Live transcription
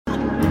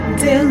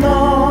dear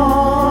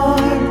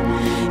Lord.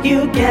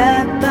 You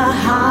get the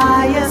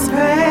highest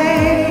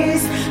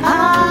praise.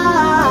 Hallelujah,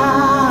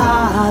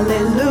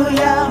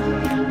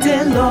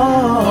 dear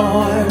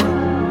Lord.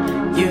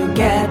 You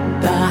get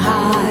the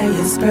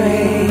highest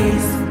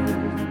praise.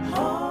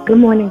 Good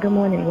morning, good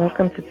morning.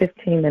 Welcome to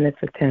 15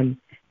 Minutes with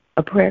Tim,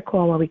 a prayer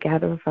call where we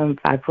gather from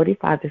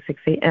 5:45 to 6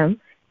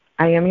 a.m.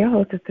 I am your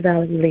host, Sister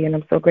Valerie Lee, and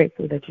I'm so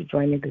grateful that you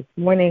joined me this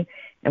morning.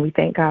 And we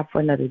thank God for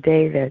another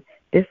day, that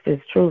this is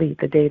truly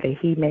the day that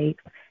He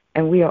makes,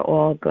 and we are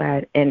all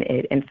glad in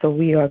it. And so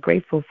we are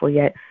grateful for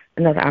yet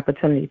another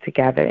opportunity to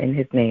gather in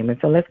His name. And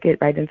so let's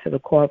get right into the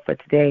call for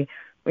today.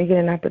 When you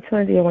get an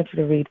opportunity, I want you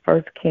to read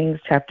 1 Kings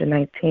chapter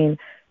 19,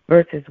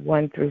 verses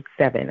 1 through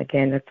 7.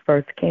 Again, that's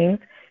 1 Kings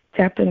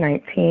chapter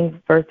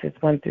 19, verses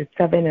 1 through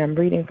 7. And I'm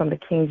reading from the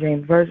King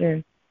James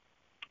Version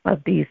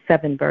of these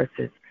 7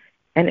 verses.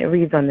 And it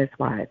reads on this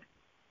wise.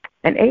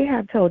 And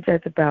Ahab told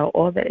Jezebel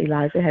all that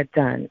Elijah had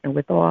done, and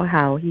withal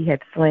how he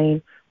had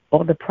slain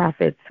all the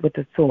prophets with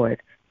the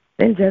sword.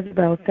 Then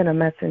Jezebel sent a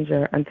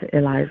messenger unto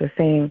Elijah,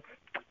 saying,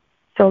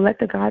 So let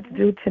the gods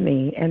do to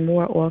me, and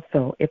more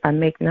also, if I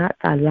make not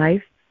thy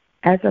life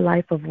as the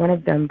life of one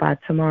of them by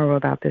tomorrow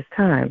about this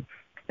time.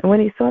 And when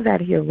he saw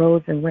that, he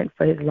arose and went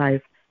for his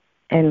life,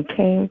 and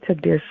came to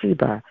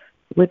Beersheba,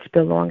 which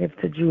belongeth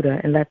to Judah,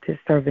 and left his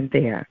servant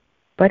there.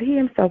 But he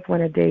himself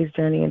went a day's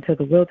journey into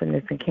the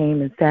wilderness, and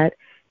came and sat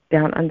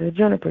down under the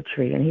juniper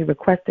tree. And he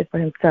requested for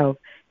himself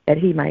that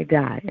he might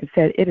die, and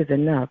said, It is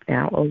enough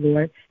now, O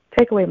Lord,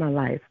 take away my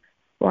life,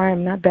 for I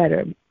am not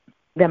better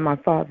than my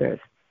fathers.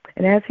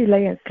 And as he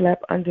lay and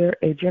slept under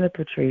a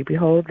juniper tree,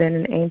 behold, then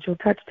an angel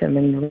touched him,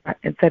 and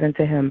said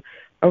unto him,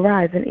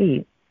 Arise and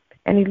eat.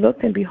 And he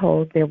looked, and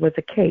behold, there was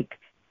a cake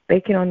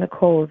baking on the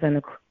coals, and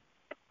a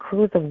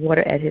cruse of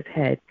water at his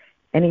head.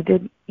 And he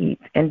did eat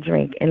and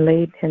drink, and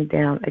laid him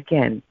down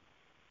again.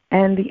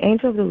 And the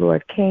angel of the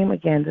Lord came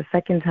again the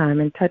second time,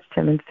 and touched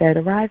him, and said,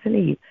 Arise and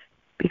eat,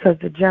 because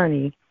the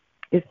journey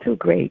is too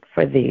great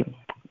for thee.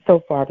 So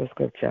far the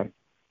scripture.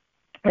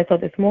 And so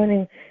this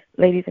morning,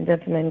 ladies and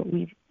gentlemen,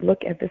 we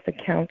look at this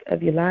account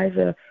of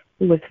Elijah,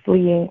 who was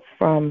fleeing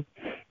from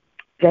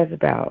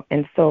Jezebel.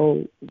 And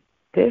so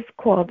this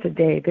call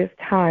today, this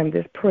time,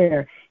 this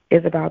prayer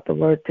is about the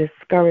word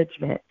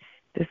discouragement.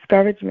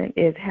 Discouragement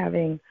is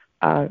having,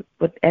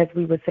 as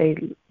we would say,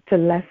 to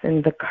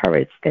lessen the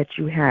courage that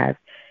you have.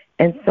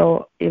 And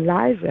so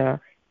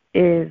Elijah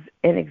is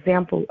an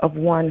example of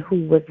one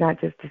who was not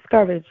just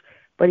discouraged,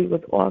 but he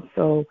was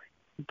also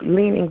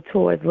leaning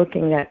towards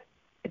looking at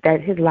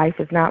that his life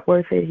is not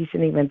worth it. He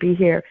shouldn't even be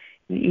here.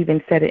 He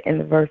even said it in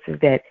the verses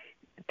that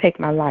take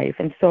my life.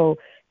 And so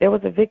there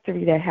was a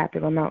victory that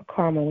happened on Mount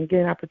Carmel. We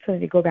get an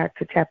opportunity to go back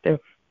to chapter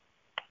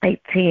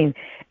 18.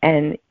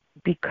 And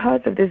because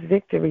of this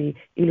victory,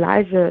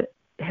 Elijah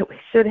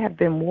should have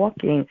been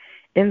walking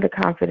in the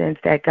confidence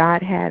that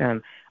God had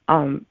him.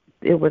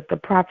 It was the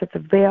prophets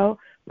of Baal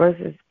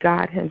versus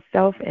God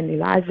himself, and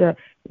Elijah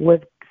was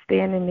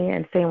standing there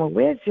and saying, well,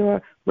 where's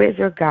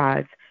your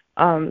gods?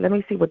 Let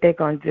me see what they're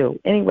going to do.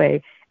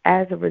 Anyway,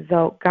 as a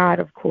result,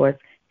 God, of course,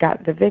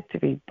 got the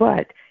victory.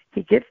 But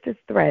he gets this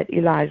threat,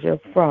 Elijah,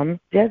 from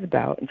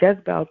Jezebel.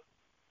 Jezebel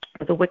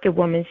was a wicked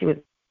woman. She was,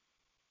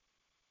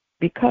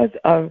 because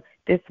of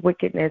this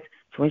wickedness,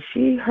 when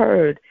she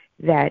heard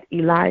that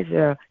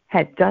Elijah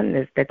had done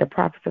this, that the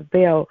prophets of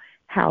Baal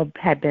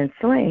had been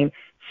slain,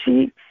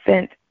 she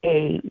sent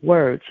a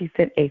word. She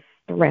sent a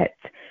threat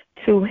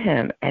to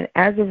him. And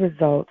as a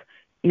result,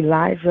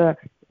 Elijah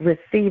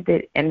received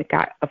it and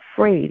got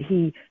afraid.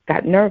 He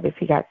got nervous.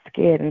 He got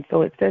scared. And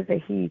so it says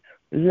that he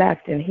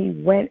left and he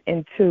went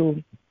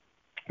into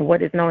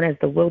what is known as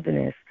the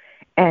wilderness,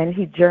 and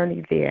he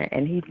journeyed there,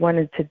 and he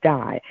wanted to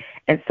die.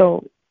 And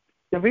so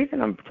the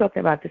reason I'm talking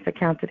about this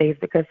account today is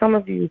because some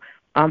of you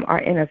are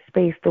in a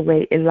space the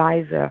way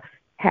Elijah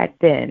had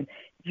been.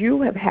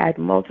 You have had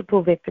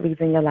multiple victories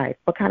in your life.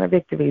 What kind of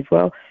victories?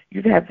 Well,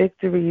 you've had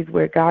victories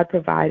where God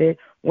provided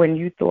when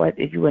you thought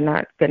that you were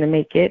not going to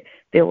make it.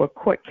 There were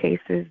court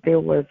cases. There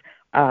was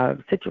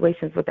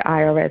situations with the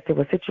IRS. There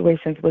were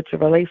situations with your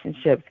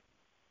relationships.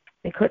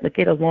 They couldn't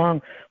get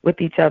along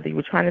with each other. You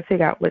were trying to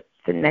figure out what's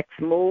the next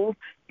move.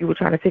 You were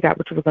trying to figure out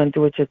what you were going to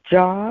do with your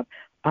job.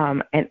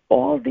 And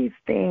all these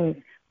things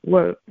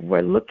were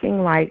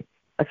looking like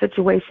a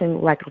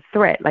situation, like a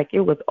threat, like it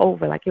was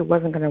over, like it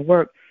wasn't going to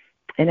work.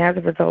 And as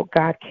a result,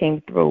 God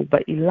came through.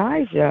 But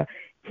Elijah,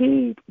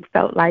 he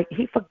felt like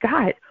he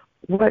forgot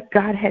what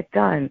God had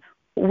done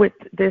with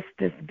this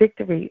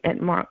victory at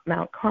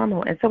Mount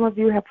Carmel. And some of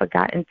you have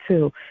forgotten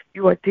too.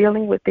 You are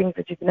dealing with things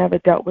that you've never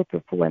dealt with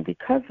before. And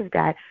because of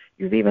that,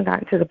 you've even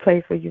gotten to the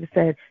place where you've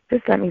said,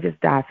 just let me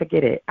just die.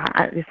 Forget it.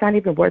 It's not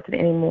even worth it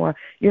anymore.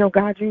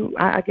 God,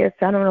 I guess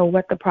I don't know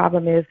what the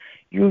problem is.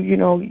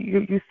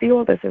 You see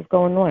all this is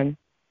going on,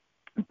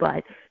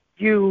 but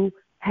you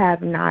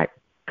have not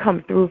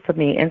come through for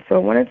me. And so I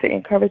wanted to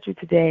encourage you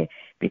today,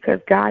 because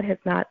God has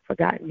not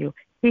forgotten you.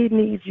 He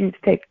needs you to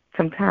take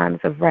some times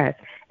of rest.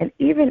 And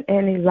even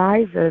in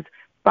Elijah's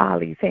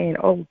folly, saying,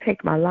 oh,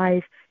 take my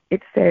life,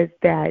 it says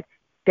that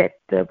that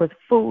there was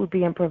food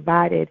being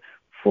provided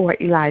for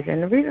Elijah.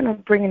 And the reason I'm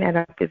bringing that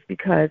up is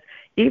because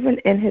even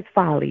in his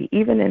folly,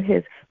 even in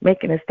his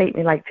making a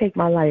statement like, take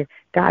my life,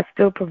 God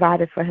still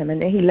provided for him.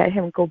 And then he let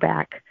him go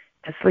back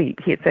to sleep.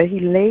 So he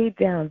laid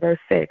down, verse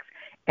 6,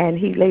 and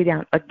he lay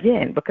down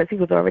again because he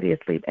was already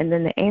asleep. And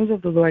then the angel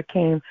of the Lord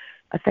came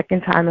a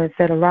second time and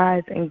said,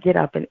 arise and get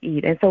up and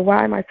eat. And so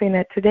why am I saying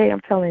that today?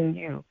 I'm telling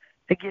you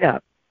to get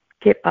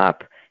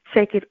up,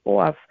 shake it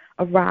off,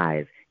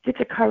 arise, get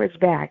your courage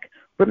back.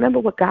 Remember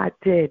what God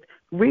did.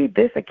 Read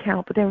this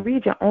account, but then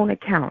read your own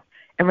account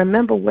and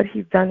remember what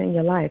he's done in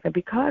your life. And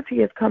because he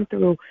has come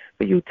through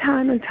for you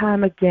time and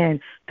time again,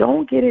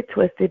 don't get it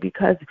twisted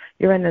because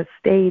you're in a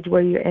stage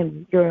where you're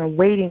in a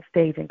waiting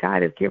stage and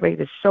God is getting ready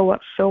to show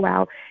up, show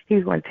out.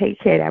 He's going to take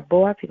care of that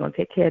boss. He's going to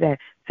take care of that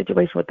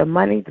situation with the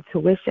money, the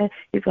tuition.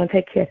 He's going to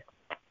take care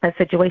of that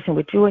situation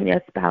with you and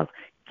your spouse.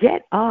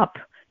 Get up,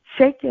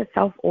 shake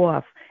yourself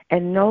off,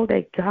 and know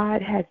that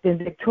God has been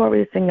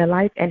victorious in your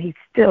life and he's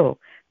still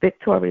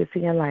victorious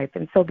in your life.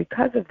 And so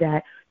because of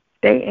that,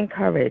 stay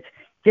encouraged.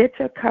 Get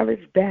your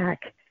courage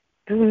back.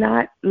 Do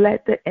not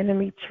let the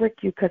enemy trick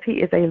you because he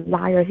is a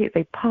liar. He is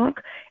a punk,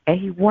 and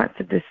he wants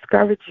to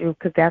discourage you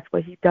because that's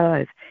what he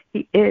does.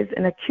 He is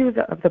an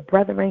accuser of the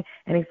brethren,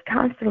 and he's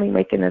constantly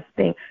making us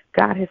think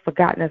God has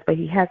forgotten us, but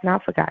he has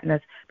not forgotten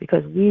us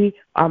because we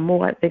are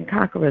more than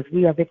conquerors.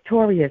 We are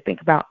victorious.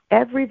 Think about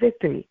every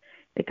victory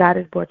that God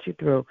has brought you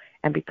through,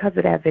 and because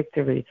of that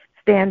victory,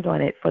 stand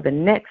on it for the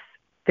next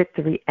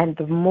victory and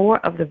the more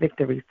of the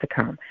victories to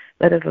come.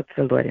 Let us look to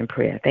the Lord in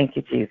prayer. Thank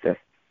you, Jesus.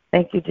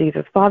 Thank you,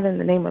 Jesus. Father, in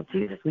the name of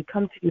Jesus, we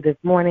come to you this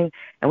morning,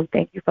 and we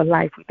thank you for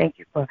life. We thank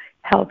you for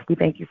health. We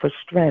thank you for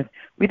strength.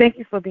 We thank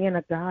you for being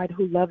a God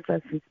who loves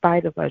us in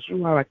spite of us.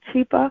 You are a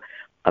keeper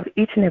of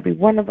each and every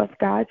one of us,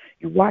 God.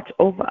 You watch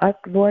over us,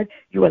 Lord.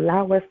 You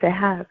allow us to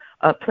have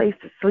a place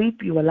to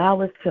sleep. You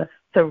allow us to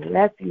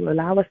rest. You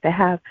allow us to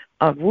have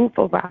a roof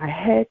over our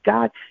head,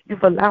 God.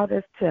 You've allowed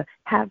us to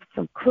have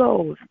some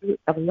clothes. You've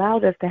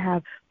allowed us to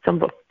have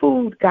some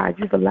food, God.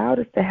 You've allowed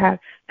us to have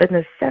the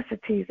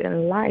necessities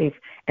in life.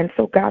 And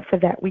so, God, for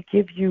that, we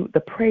give you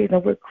the praise,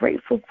 and we're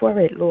grateful for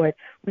it, Lord.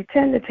 We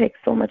tend to take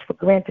so much for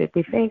granted.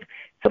 We think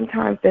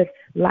sometimes that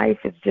life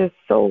is just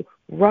so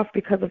rough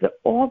because of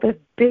all the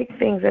big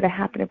things that are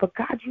happening. But,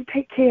 God, you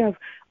take care of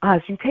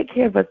us. You take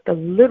care of us, the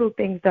little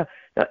things,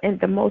 and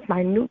the most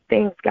minute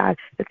things, God,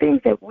 the things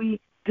that we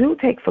do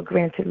take for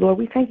granted, Lord.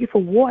 We thank you for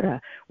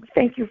water. We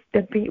thank you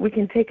that we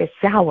can take a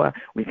shower.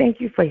 We thank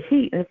you for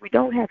heat. And if we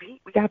don't have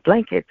heat, we got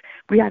blankets.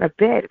 We got a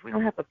bed. If we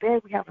don't have a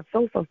bed, we have a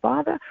sofa.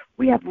 Father,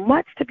 we have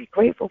much to be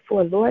grateful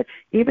for, Lord.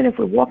 Even if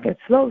we're walking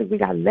slowly, we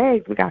got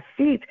legs, we got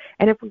feet.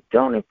 And if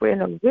we're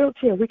in a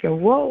wheelchair, we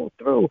can roll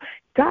through.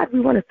 God, we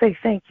want to say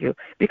thank you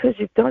because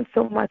you've done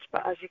so much for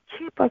us. You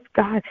keep us,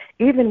 God,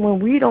 even when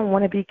we don't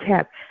want to be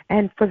kept.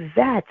 And for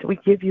that, we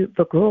give you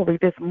the glory.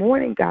 This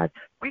morning, God,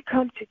 we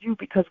come to you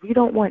because we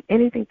don't want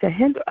anything to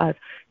hinder us.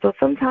 So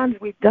sometimes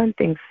we've done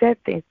things,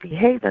 said things,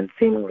 behaved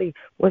unseemly,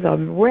 was a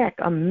wreck,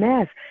 a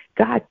mess.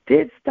 God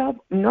did stuff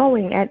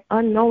knowing and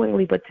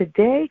unknowingly, but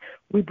today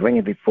we bring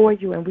it before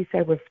you and we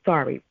say we're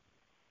sorry.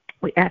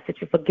 We ask that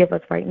you forgive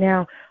us right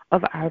now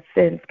of our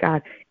sins,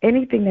 God.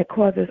 Anything that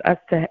causes us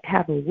to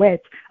have a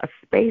wedge, a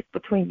space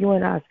between you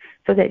and us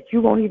so that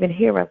you won't even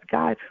hear us,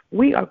 God,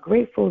 we are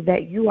grateful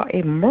that you are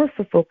a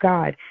merciful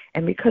God.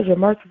 And because you're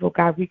merciful,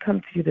 God, we come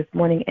to you this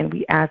morning and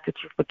we ask that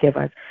you forgive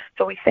us.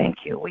 So we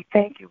thank you. We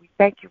thank you. We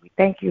thank you. We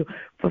thank you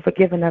for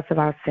forgiving us of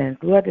our sins.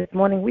 Lord, this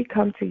morning we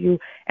come to you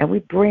and we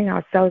bring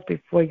ourselves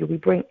before you. We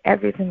bring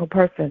every single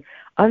person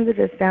under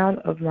the sound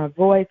of my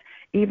voice,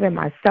 even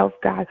myself,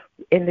 God,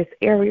 in this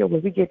area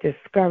where we get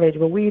discouraged,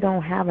 where we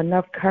don't have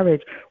enough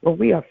courage, when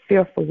we are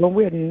fearful, when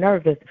we're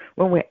nervous,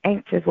 when we're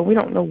anxious, when we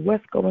don't know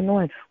what's going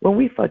on, when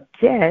we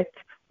forget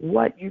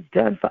what you've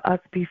done for us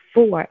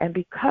before. And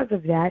because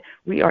of that,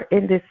 we are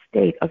in this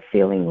state of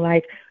feeling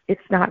like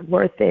it's not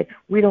worth it.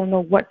 We don't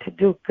know what to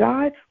do.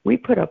 God, we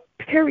put a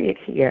period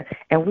here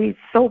and we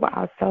sober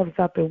ourselves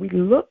up and we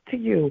look to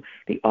you,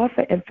 the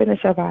author and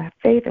finisher of our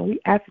faith, and we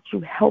ask that you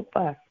help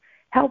us.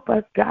 Help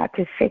us, God,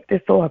 to shake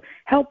this off.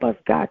 Help us,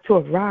 God, to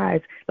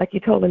arise, like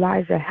you told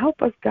Elijah.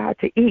 Help us, God,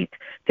 to eat,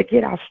 to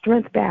get our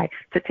strength back,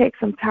 to take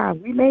some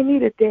time. We may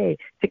need a day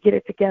to get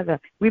it together.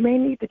 We may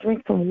need to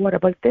drink some water,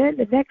 but then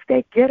the next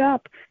day, get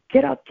up.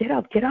 Get up, get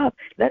up, get up.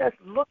 Let us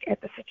look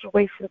at the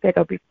situations that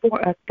are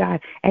before us,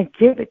 God, and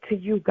give it to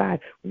you, God.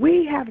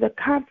 We have the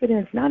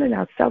confidence, not in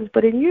ourselves,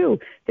 but in you.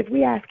 If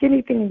we ask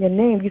anything in your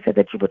name, you said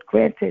that you would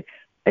grant it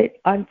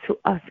unto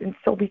us. And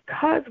so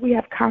because we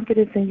have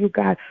confidence in you,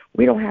 God,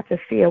 we don't have to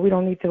fear. We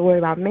don't need to worry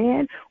about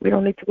man. We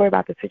don't need to worry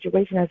about the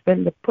situation that's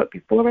been put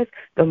before us,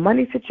 the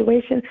money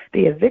situation,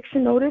 the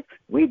eviction notice.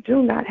 We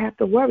do not have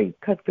to worry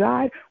because,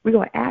 God, we're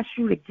going to ask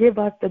you to give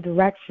us the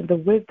direction, the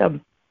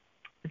wisdom,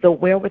 the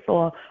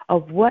wherewithal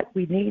of what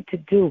we need to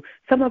do.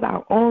 Some of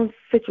our own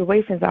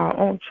situations, our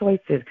own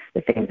choices,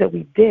 the things that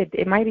we did,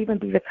 it might even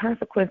be the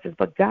consequences.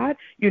 But God,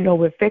 you know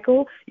we're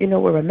fickle. You know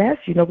we're a mess.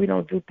 You know we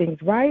don't do things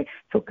right.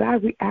 So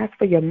God, we ask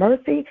for your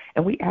mercy,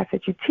 and we ask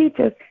that you teach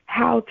us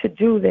how to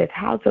do this,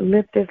 how to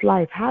live this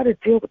life, how to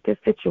deal with this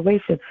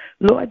situation.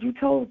 Lord, you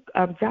told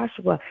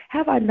Joshua,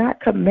 have I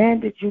not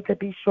commanded you to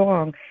be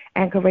strong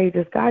and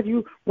courageous? God,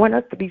 you want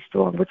us to be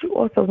strong, but you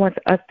also want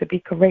us to be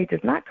courageous.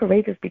 Not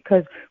courageous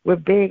because we're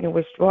big and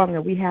we're strong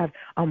and we have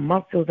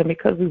muscles and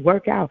because we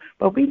work out,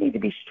 but we need to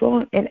be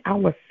strong in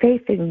our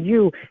faith in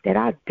you, that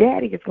our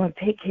daddy is going to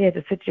take care of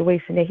the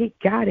situation, that he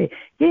got it.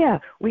 Yeah,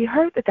 we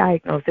heard the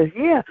diagnosis.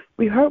 Yeah,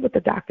 we heard what the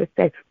doctor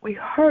said. We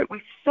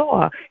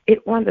saw it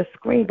on the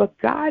screen, but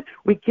God,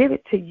 we give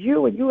it to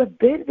you, and you have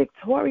been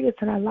victorious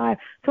in our life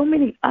so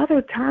many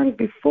other times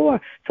before.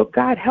 So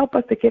God, help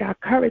us to get our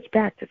courage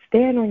back, to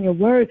stand on your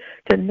word,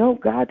 to know,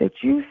 God, that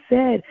you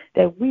said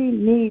that we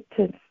need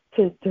to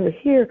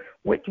hear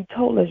what you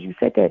told us. You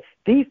said that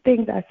these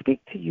things I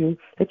speak to you,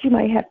 that you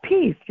might have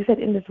peace. You said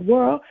in this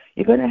world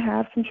you're going to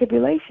have some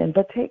tribulation,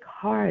 but take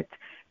heart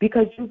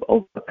because you've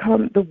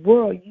overcome the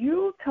world.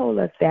 You told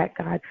us that,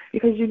 God,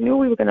 because you knew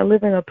we were going to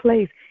live in a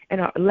place, in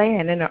a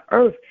land, in an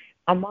earth,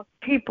 among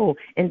people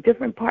in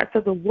different parts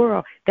of the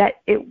world, that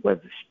it was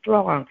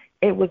strong,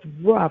 it was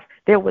rough,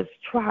 there was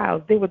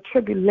trials, there were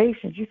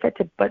tribulations. You said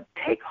but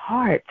take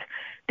heart.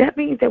 That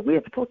means that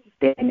we're supposed to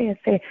stand there and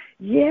say,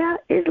 yeah,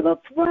 it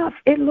looks rough,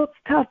 it looks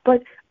tough,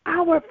 but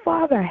our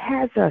Father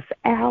has us.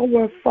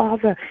 Our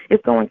Father is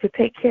going to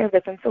take care of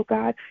us. And so,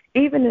 God,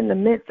 even in the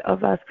midst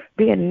of us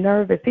being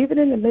nervous, even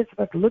in the midst of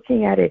us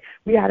looking at it,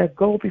 we got to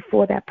go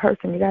before that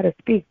person. We got to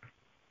speak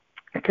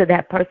to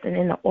that person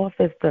in the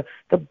office,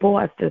 the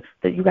boss,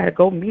 you got to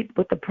go meet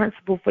with the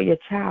principal for your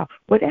child.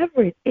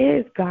 Whatever it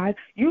is, God,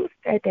 you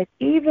said that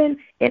even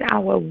in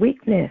our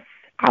weakness,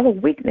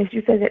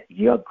 you said that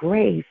your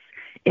grace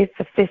is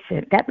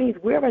sufficient. That means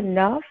we're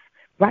enough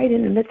right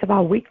in the midst of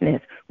our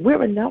weakness.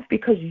 We're enough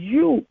because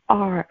you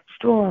are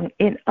strong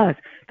in us.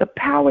 The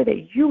power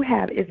that you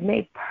have is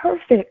made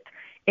perfect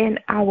in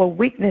our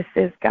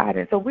weaknesses, God.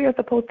 And so we are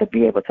supposed to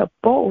be able to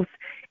boast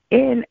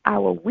in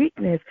our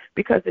weakness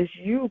because it's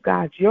you,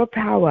 God, your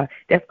power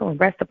that's going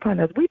to rest upon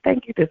us. We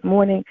thank you this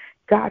morning,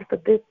 God, for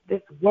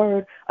this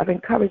word of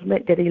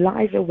encouragement that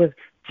Elijah was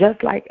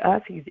just like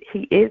us.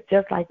 He is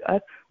just like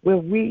us, where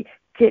we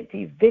get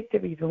these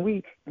victories and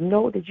we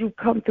know that you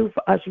come through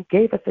for us. You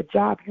gave us a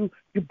job. You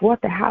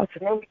bought the house,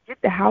 and then we get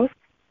the house,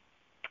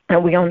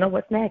 and we don't know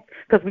what's next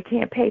because we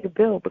can't pay the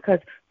bill because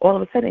all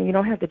of a sudden you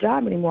don't have the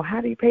job anymore. How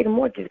do you pay the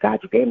mortgage? God,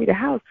 you gave me the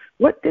house.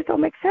 This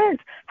don't make sense.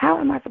 How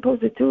am I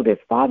supposed to do this?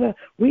 Father,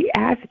 we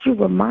ask that you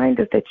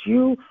remind us that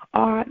you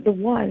are the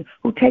one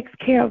who takes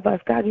care of us.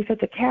 God, you said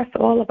to cast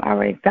all of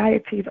our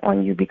anxieties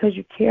on you because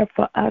you care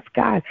for us,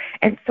 God.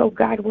 And so,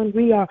 God, when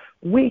we are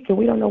weak and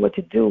we don't know what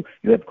to do,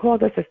 you have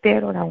called us to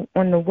stand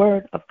on the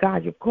word of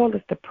God. You've called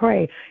us to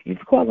pray.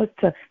 You've called us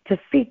to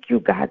seek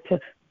you, God, to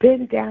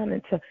bend down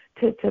and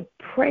to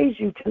praise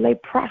you, to lay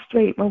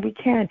prostrate when we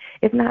can,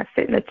 if not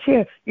sit in a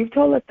chair. You've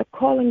told us to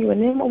call on you,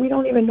 and then when we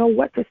don't even know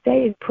what to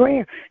say in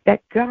prayer,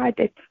 that God,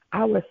 that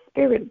our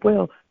spirit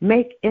will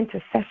make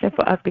intercession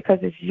for us because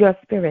it's your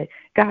spirit,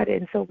 God.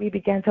 And so we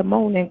began to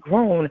moan and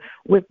groan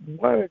with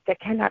words that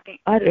cannot be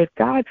uttered.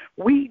 God,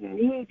 we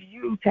need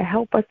you to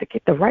help us to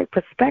get the right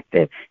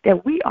perspective,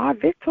 that we are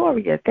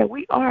victorious, that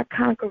we are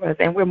conquerors,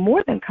 and we're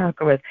more than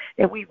conquerors,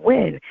 that we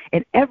win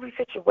in every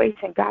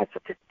situation, God.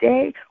 So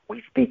today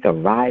we speak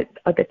arise,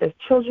 that the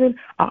children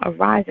are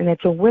arising,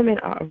 that your women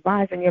are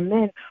arising, your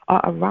men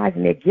are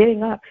arising. They're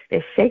getting up.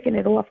 They're shaking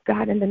it off,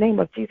 God, in the name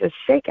of Jesus.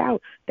 Shake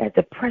out that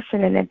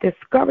depression and that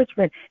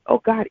discouragement, oh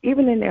God,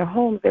 even in their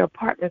homes, their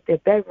apartments, their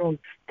bedrooms,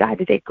 God,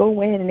 that they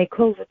go in and they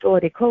close the door,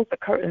 they close the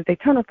curtains, they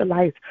turn off the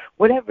lights,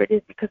 whatever it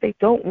is, because they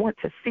don't want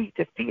to see,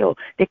 to feel.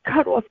 They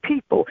cut off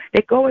people.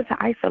 They go into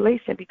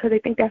isolation because they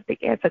think that's the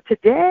answer.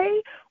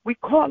 Today, we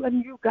call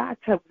on you, God,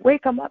 to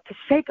wake them up, to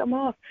shake them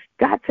off,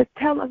 God, to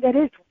tell them that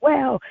it's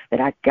well,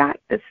 that I got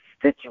this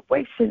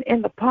situation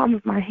in the palm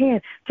of my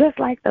hand, just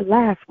like the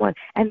last one,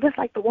 and just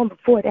like the one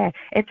before that,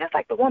 and just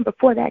like the one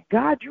before that.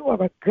 God, you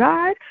are a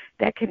God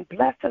that can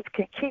bless us,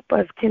 can keep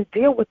us, can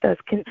deal with us,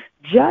 can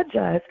judge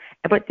us,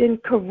 but then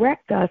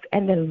correct us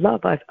and then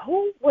love us.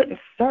 Who wouldn't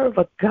serve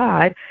a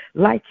God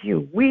like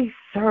you? We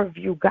serve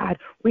you, God.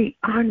 We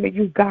honor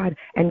you, God,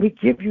 and we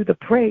give you the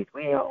praise.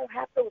 We don't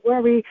have to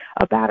worry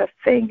about a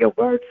thing. Your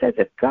word says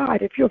that,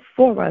 God, if you're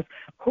for us,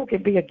 who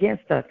can be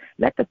against us?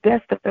 Let the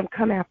best of them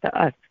come after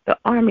us. The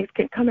armies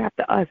can come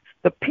after us.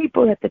 The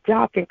people at the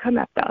job can come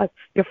after us.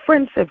 Your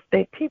friendships,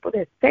 the people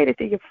that say that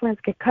they're your friends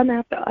can come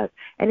after us.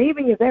 And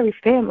even your very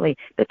family,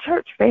 the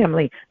church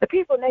family, the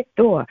people next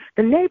door,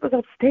 the neighbors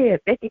upstairs,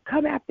 they can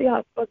come after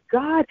us. But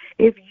God,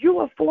 if you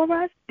are for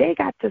us, they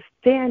got to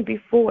stand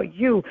before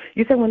you.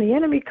 You said when the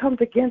enemy comes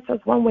against us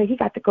one way, he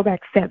got to go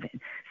back seven.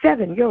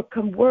 Seven, your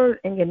word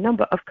and your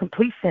number of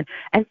completion.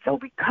 And so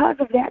because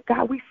of that,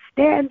 God, we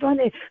stands on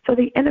it. So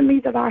the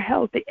enemies of our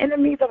health, the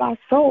enemies of our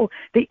soul,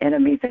 the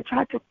enemies that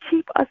try to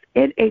keep us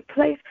in a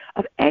place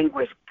of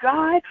anguish,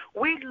 God,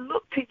 we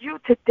look to you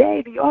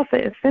today, the author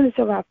and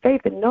finisher of our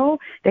faith, and know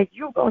that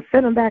you're going to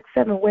send them back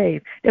 7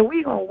 ways, that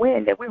we're going to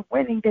win, that we're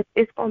winning, that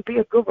it's going to be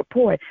a good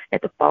report,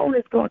 that the phone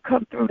is going to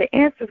come through, the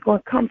answer is going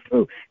to come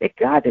through, that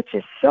God, that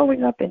you're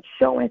showing up and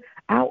showing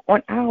out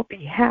on our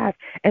behalf.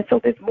 And so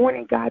this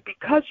morning, God,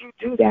 because you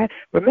do that,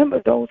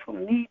 remember those who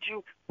need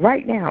you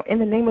right now. In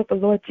the name of the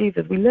Lord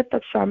Jesus, we lift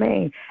up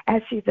Charmaine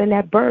as she's in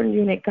that burn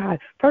unit, God,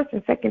 1st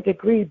and 2nd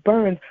degree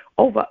burns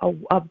over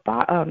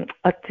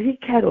a tea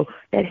kettle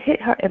that hit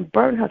her and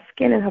burned her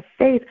skin and her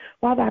face.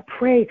 Father, I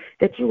pray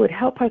that you would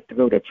help her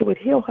through, that you would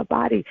heal her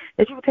body,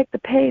 that you would take the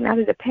pain out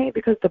of the pain,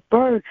 because the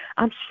burn,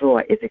 I'm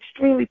sure, is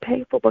extremely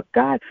painful. But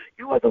God,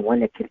 you are the one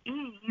that can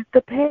ease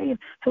the pain.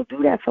 So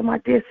do that for my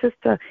dear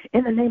sister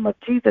in the name of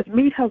Jesus.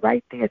 Meet her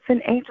right there.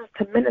 Send angels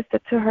to minister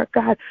to her,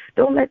 God.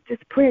 Don't let this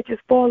prayer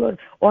just fall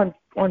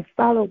on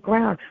solid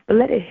ground, but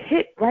let it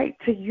hit right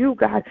to you,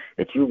 God,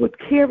 that you would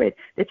hear it,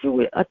 that you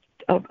would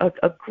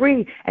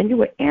agree, and you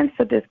would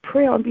answer this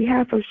prayer on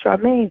behalf of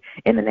Charmaine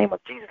in the name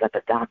of Jesus. Let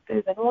the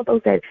doctors and all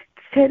those that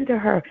tend to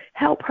her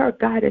help her,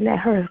 God, and that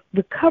her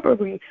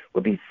recovery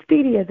will be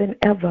speedier than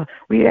ever.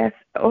 We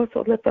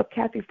also lift up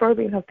Kathy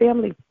Furby and her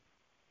family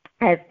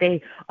as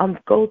they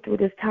go through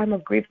this time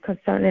of grief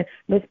concerning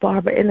Miss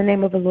Barbara in the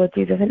name of the Lord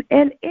Jesus,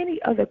 and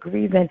any other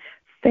grieving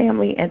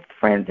family and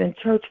friends and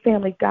church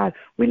family, God,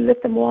 we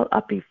lift them all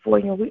up before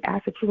you, and we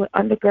ask that you would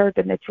undergird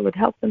them, that you would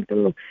help them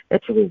through,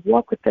 that you would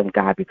walk with them,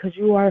 God, because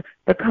you are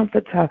the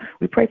comforter.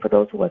 We pray for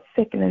those who are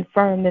sick and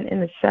infirm and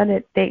in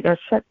the they are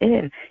shut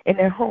in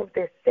their homes.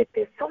 They're sick.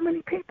 There's so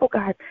many people,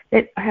 God,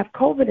 that have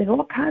COVID and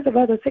all kinds of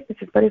other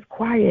sicknesses, but it's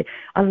quiet.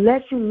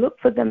 Unless you look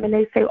for them and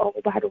they say, oh,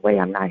 by the way,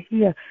 I'm not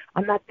here,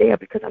 I'm not there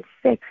because I'm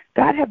sick.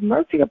 God, have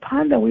mercy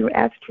upon them. We were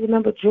asked to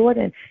remember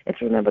Jordan and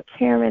to remember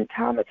Karen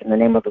Thomas in the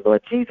name of the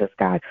Lord Jesus,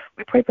 God.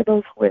 We pray for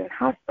those who are in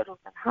hospitals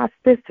and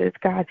hospices,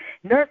 God,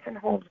 nursing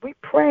homes. We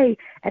pray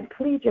and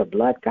plead your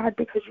blood, God,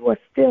 because you are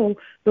still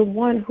the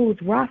one who's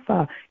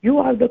Rapha. You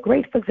are the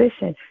great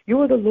physician. You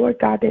are the Lord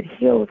God that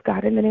heals,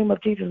 God, in the name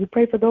of Jesus. We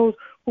pray for those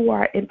who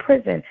are in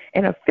prison,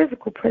 in a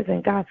physical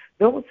prison, God,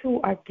 those who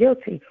are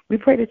guilty. We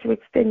pray that you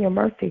extend your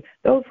mercy.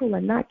 Those who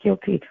are not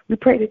guilty, we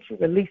pray that you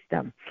release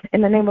them in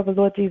the name of the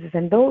Lord Jesus.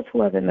 And those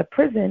who are in the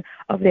prison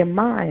of their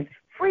minds,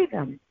 free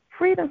them.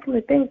 Free them from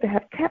the things that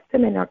have kept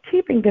them and are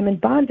keeping them in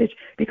bondage,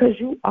 because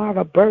you are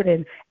a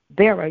burden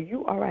bearer.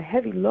 You are a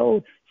heavy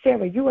load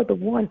sharer. You are the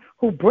one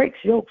who breaks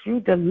yokes. You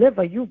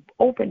deliver. You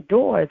open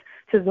doors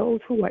to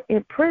those who are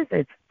in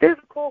prison,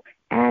 physical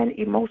and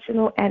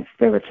emotional and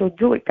spiritual.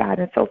 Do it, God.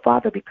 And so,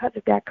 Father, because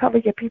of that, cover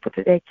your people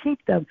today.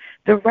 Keep them,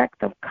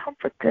 direct them,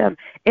 comfort them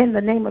in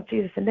the name of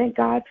Jesus. And then,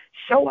 God,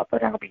 show up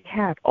on our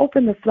behalf.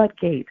 Open the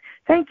floodgates.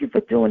 Thank you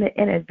for doing it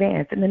in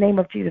advance in the name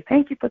of Jesus.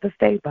 Thank you for the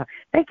favor.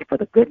 Thank you for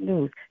the good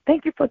news.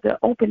 Thank you for the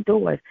open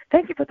doors.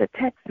 Thank you for the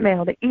text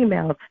mail, the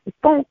emails, the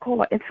phone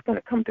call. It's going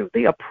to come through,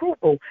 the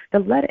approval, the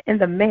letter in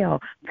the mail.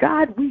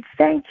 God, we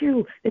thank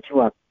you that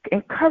you are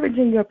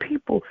encouraging your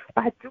people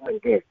by doing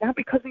this, not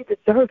because we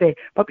deserve it,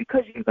 but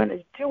because you're going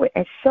to do it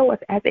and show us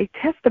as a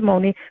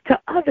testimony to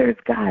others,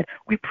 God.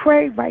 We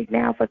pray right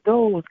now for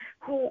those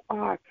who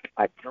are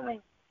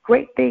doing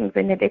great things,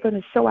 and that they're going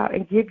to show out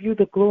and give you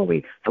the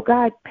glory. So,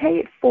 God, pay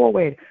it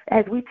forward.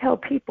 As we tell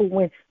people,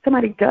 when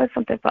somebody does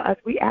something for us,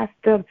 we ask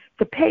them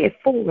to pay it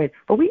forward.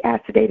 But we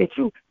ask today that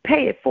you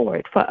pay it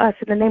forward for us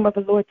in the name of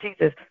the Lord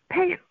Jesus.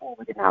 Pay it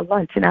forward in our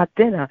lunch, in our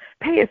dinner.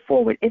 Pay it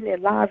forward in their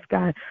lives,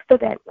 God, so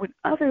that when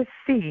others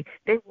see,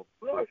 they will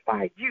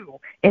glorify you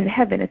in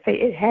heaven and say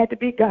it had to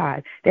be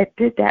God that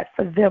did that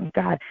for them,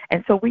 God.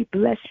 And so we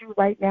bless you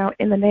right now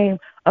in the name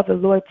of the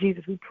Lord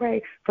Jesus. We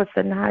pray for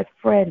Sanai's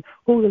friend,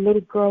 who the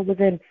little girl was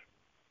in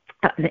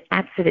an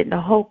accident. The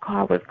whole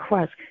car was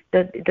crushed.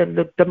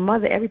 The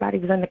mother, everybody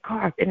was in the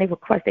car, and they were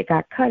crushed. They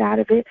got cut out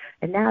of it,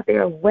 and now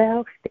they're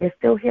well. They're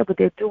still here, but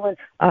they're doing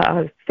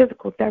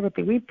physical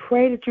therapy. We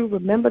pray that you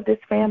remember this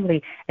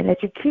family and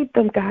that you keep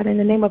them, God, in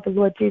the name of the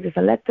Lord Jesus,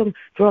 and let them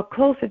draw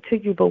closer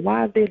to you. But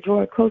while they're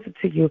drawing closer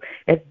to you,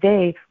 that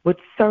they would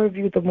serve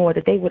you the more,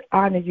 that they would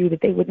honor you,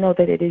 that they would know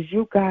that it is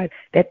you, God,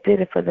 that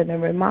did it for them.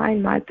 And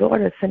remind my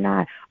daughter,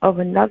 Sanai, of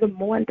another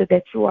wonder,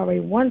 that you are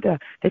a wonder,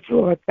 that you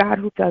are a God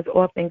who does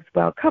all things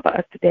well. Cover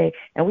us today,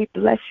 and we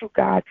bless you,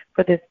 God,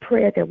 for this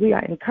prayer, that we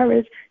are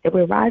encouraged, that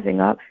we're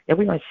rising up, that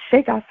we're going to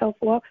shake ourselves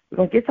off, we're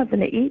going to get something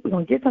to eat, we're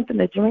going to get something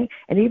to drink,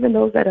 and even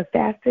those that are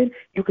fasting,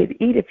 you could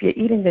eat if you're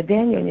eating the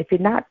Daniel, and if you're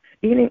not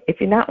eating, if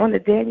you're not on the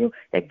Daniel,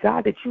 that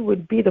God, that you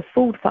would be the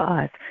food for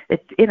us,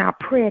 that in our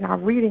prayer and our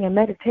reading and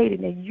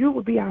meditating, that you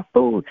would be our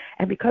food,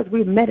 and because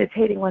we're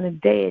meditating on a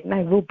day and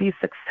night, we'll be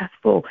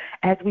successful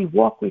as we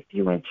walk with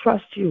you and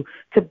trust you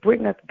to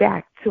bring us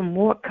back to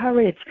more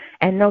courage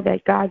and know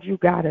that, God, you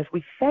got us.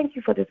 We thank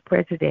you for this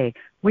prayer today.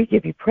 We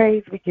give you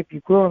praise, we give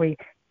you glory,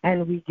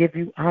 and we give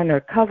you honor.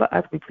 Cover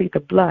us. We plead the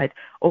blood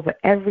over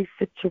every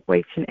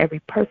situation, every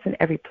person,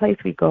 every place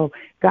we go.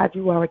 God,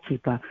 you are a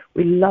keeper.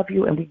 We love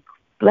you, and we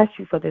bless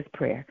you for this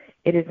prayer.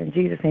 It is in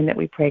Jesus' name that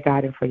we pray,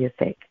 God, and for your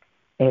sake.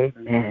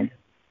 Amen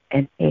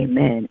and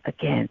amen.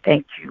 Again,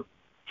 thank you,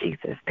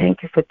 Jesus.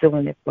 Thank you for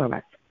doing it for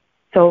us.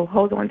 So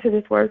hold on to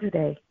this word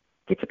today.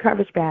 Get your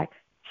courage back.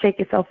 Shake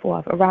yourself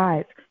off.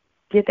 Arise.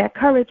 Get that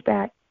courage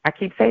back. I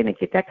keep saying it,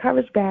 get that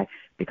courage back,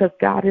 because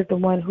God is the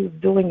one who's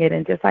doing it.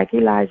 And just like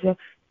Elijah,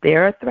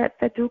 there are threats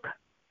that do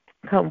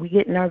come. We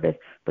get nervous,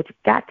 but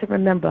you've got to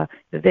remember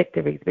the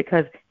victories,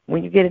 because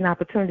when you get an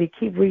opportunity,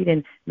 keep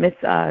reading.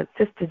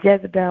 Sister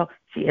Jezebel,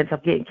 she ends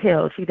up getting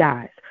killed. She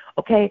dies.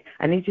 Okay?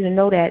 I need you to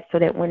know that, so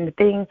that when the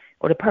thing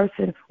or the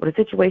person or the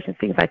situation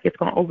seems like it's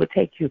going to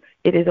overtake you,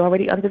 it is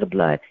already under the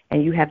blood,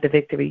 and you have the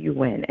victory. You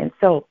win. And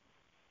so,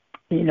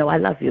 you know I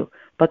love you,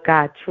 but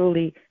God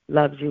truly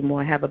loves you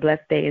more. Have a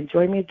blessed day. And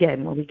join me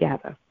again when we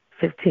gather.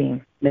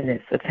 15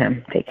 minutes with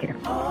him. Take care.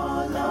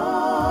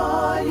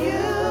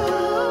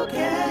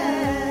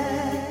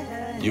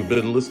 You've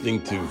been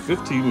listening to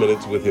 15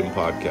 Minutes with Him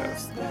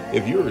podcast.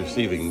 If you're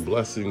receiving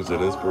blessings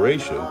and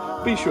inspiration,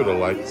 be sure to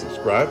like,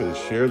 subscribe, and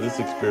share this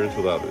experience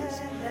with others.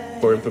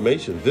 For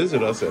information,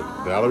 visit us at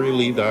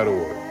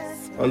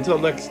ValerieLee.org. Until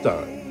next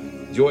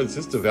time, join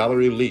Sister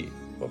Valerie Lee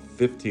for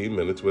 15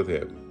 Minutes with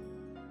Him.